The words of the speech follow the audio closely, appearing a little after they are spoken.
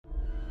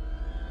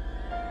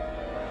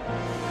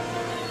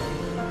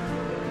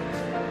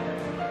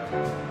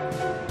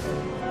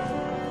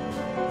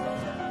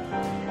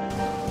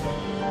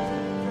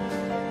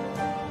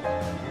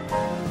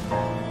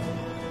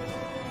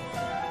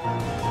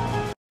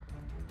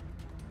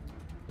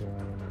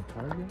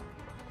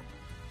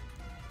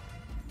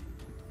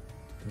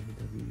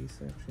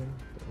section.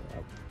 The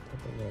top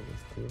of that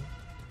was cool.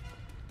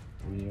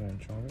 We are in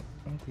Charlotte.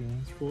 I'm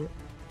clearance for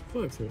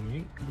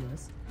 578.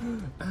 Yes.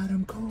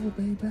 Adam Cole,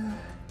 baby.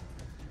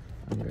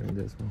 I'm getting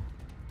this one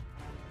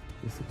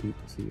just to keep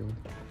it sealed.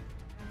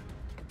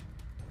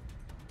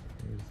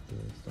 Here's the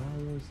Star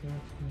Wars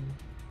section.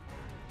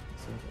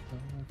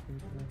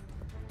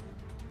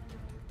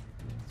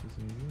 Masters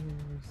and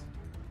Universe.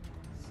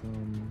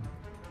 Some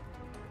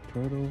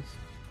turtles.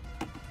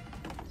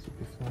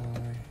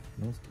 Superfly.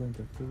 No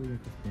Splinter. Fully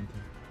with the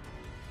Splinter.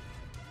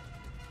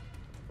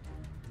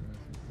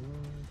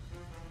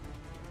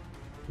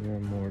 There are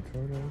more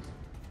turtles.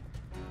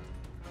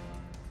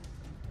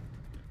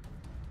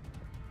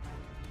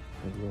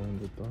 I glow in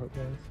the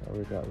darkness. I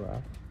already got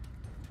Raph.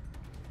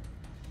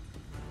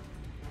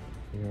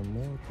 There are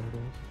more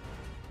turtles.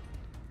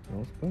 No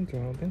Splinter, I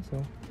don't think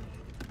so.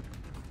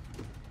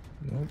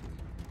 Nope.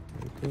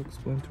 They took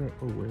Splinter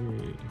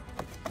away.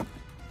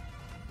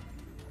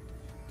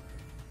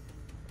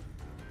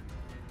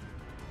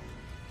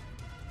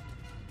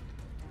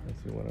 Let's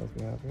see what else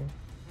we have here.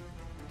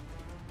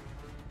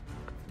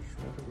 The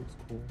Shredder looks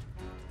cool.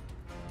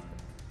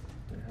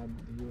 They had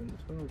you in the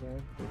total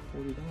bag for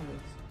 $40.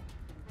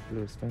 A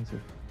little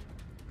expensive,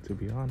 to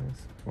be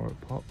honest, for a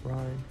pop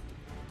ride.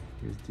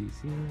 Here's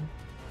DC.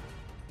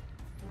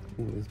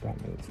 Ooh, this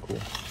Batman looks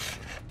cool.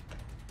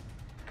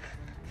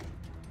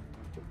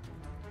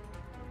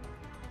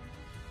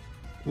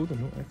 Ooh, the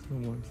new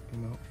X-Men ones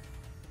came out.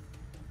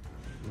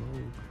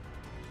 Rogue.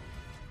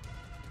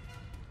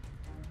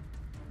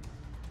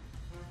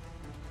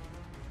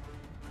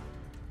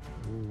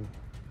 Ooh,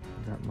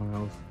 got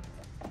Miles.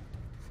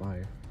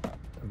 Fire.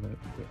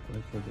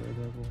 Electro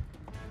Daredevil.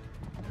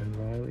 And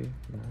Riley.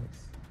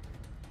 Nice.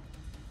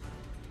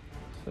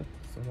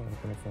 Someone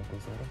open a Funko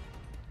Zeta.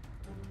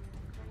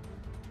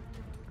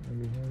 And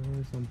we have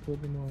here some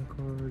Pokemon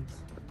cards.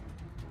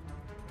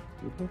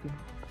 Keep looking.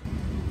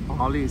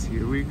 Ollies,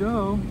 here we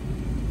go.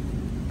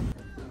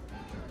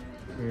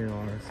 Here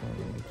are some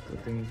of the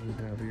things we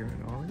have here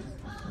in Ollies.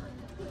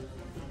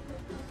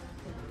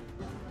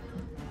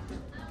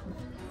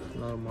 A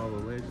lot of Marvel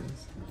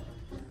Legends.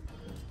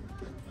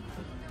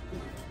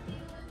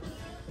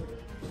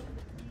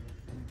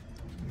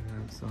 We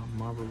have some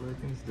Marvel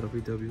Legends,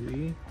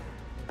 WWE.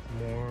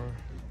 More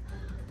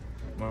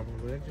Marvel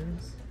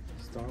Legends.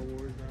 Star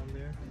Wars down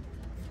there.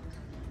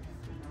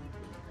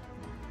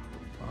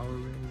 Power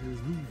Rangers,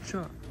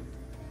 Lucha.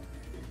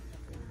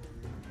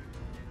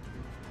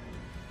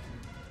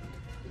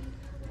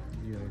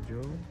 G.I.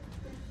 Joe.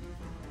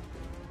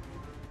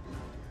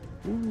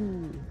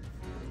 Ooh.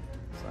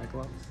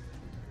 Cyclops.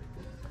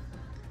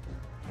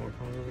 More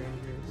Power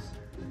Rangers.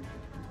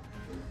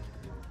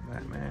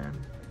 Batman.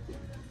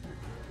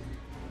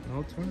 No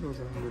turtles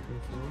I'm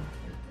looking for.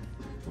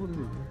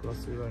 Ooh,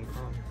 Godzilla and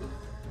Kong.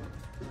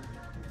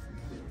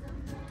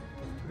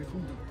 Pretty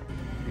cool.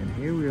 And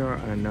here we are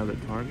at another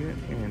Target,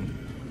 and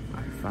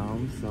I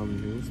found some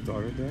new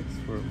starter decks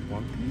for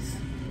One Piece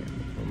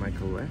for my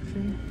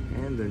collection,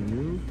 and the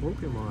new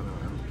Pokemon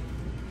aisle.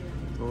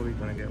 Totally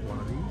gonna get one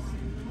of these.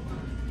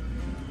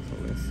 So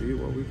let's see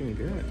what we can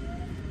get.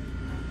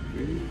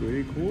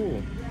 Pretty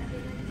cool.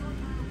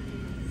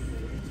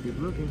 Keep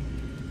looking.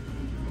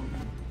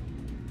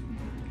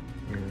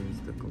 Here's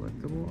the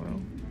collectible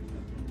aisle.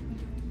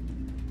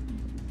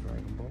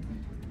 Dragon Ball.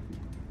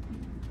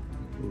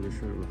 Ooh, this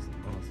shirt looks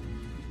awesome.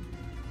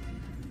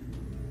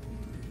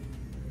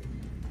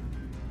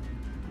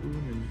 Ooh,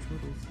 Ninja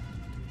Turtles.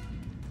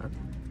 That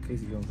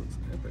Casey Jones looks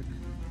epic.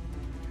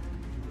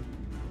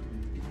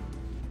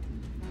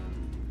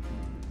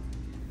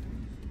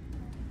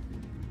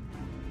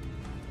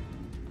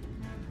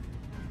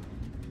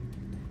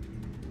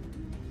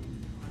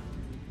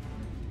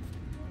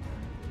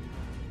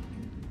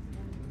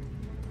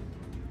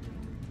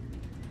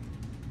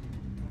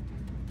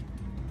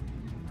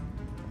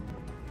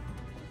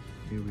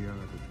 Here we are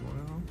at the toy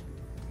aisle.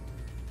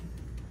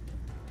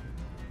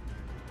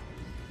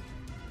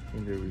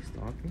 And they're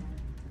restocking.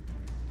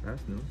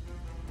 That's new.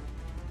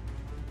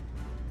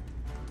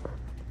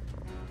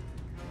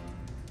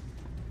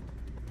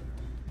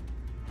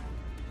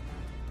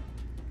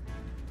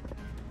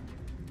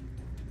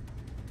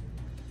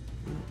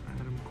 Ooh,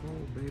 Adam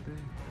Cole, baby.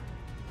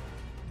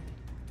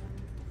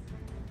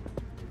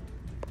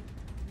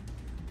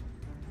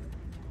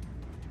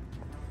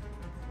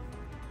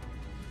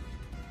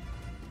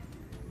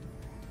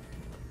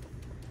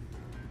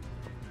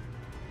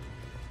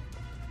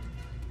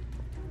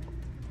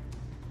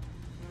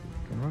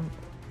 Alright.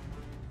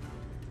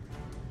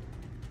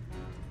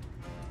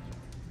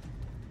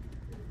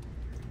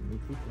 New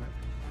food pack.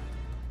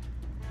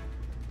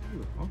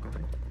 Ooh,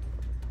 okay.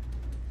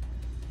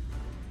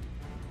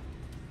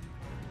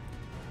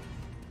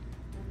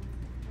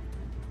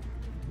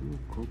 Ooh,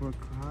 Cobra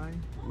Kai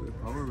with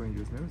Power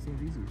Rangers. Never seen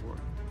these before.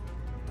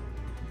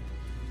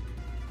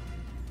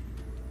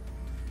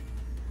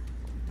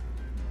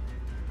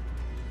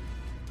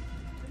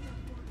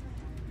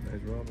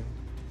 There's Robin.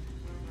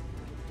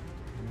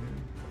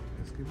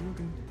 Let's keep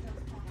looking.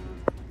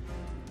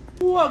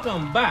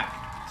 Welcome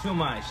back to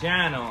my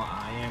channel.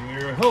 I am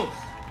your host,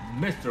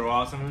 Mr.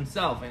 Awesome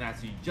himself, and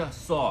as you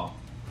just saw,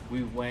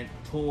 we went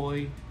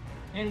toy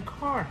and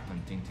car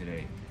hunting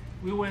today.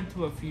 We went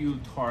to a few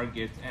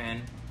Targets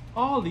and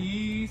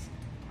Ollies.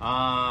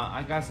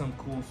 I got some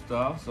cool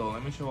stuff, so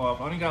let me show off.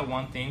 I only got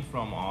one thing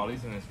from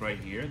Ollies, and it's right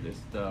here. This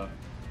is the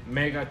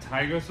Mega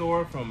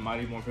Tigersaur from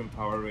Mighty Morphin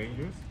Power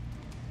Rangers.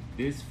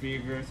 These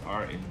figures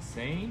are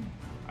insane.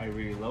 I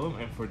really love them,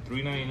 and for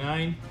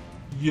 $3.99,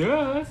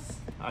 yes,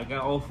 I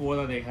got all 4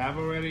 that they have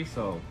already.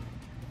 So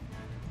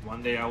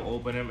one day I'll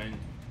open them and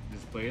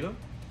display them.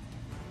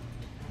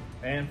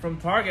 And from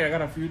Target, I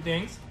got a few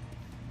things.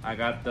 I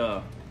got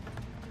the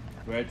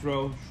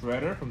Retro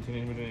Shredder from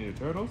Teenage Mutant Ninja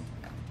Turtles.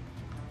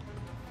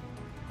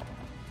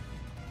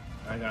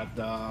 I got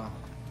the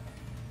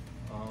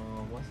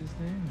what's his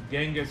name?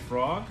 Genghis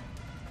Frog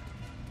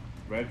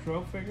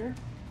retro figure.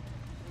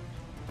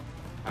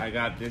 I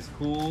got this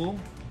cool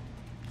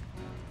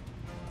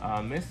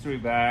mystery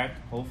bag.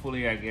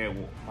 Hopefully I get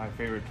my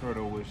favorite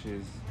turtle, which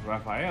is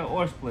Raphael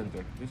or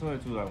Splinter. These are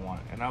the 2 I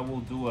want. And I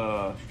will do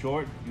a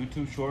short,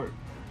 YouTube short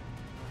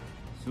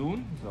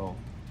soon, so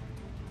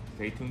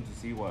stay tuned to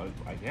see what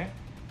I get.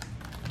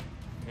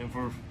 And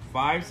for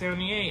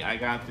 $5.78, I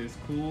got this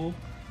cool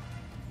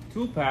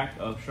 2-pack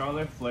of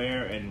Charlotte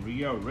Flair and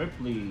Rhea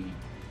Ripley.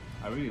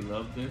 I really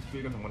love this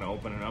because I'm gonna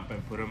open it up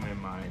and put them in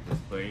my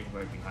display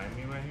right behind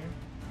me right here.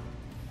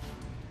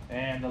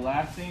 And the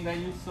last thing that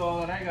you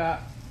saw that I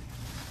got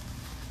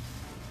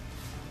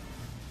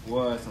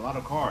was a lot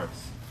of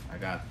cards. I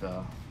got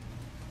the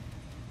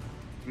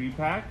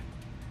 3-pack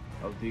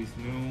of these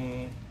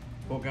new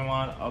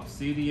Pokemon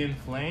Obsidian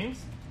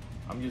Flames.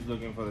 I'm just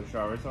looking for the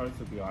Charizard,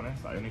 to be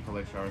honest. I only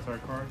collect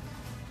Charizard cards.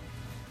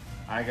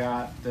 I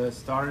got the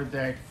starter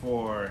deck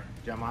for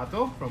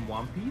Yamato from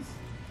One Piece.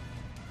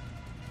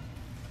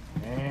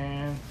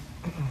 And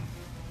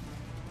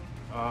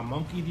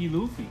Monkey D.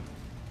 Luffy.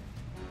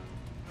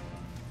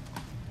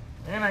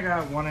 And I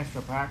got 1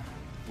 extra pack,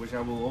 which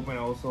I will open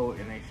also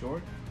in a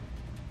short.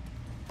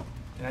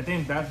 And I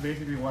think that's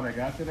basically what I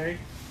got today.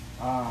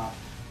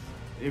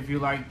 If you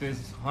like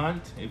this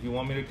hunt, if you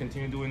want me to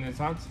continue doing this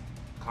hunt,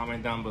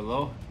 comment down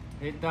below.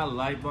 Hit that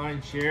like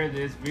button, share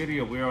this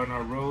video. We're on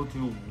our road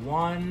to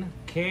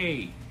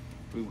 1K.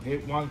 We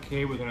hit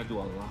 1K, we're gonna do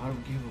a lot of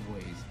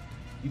giveaways.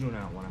 You do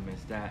not wanna miss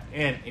that.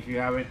 And if you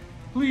haven't,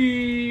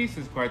 please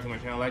subscribe to my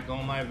channel, like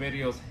all my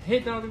videos,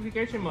 hit the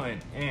notification button,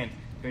 and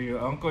tell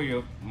your uncle,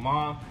 your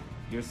mom,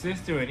 your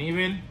sister, and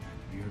even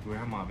your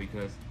grandma,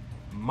 because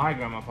my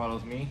grandma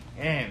follows me.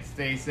 And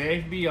stay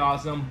safe, be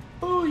awesome,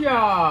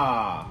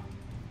 booyah!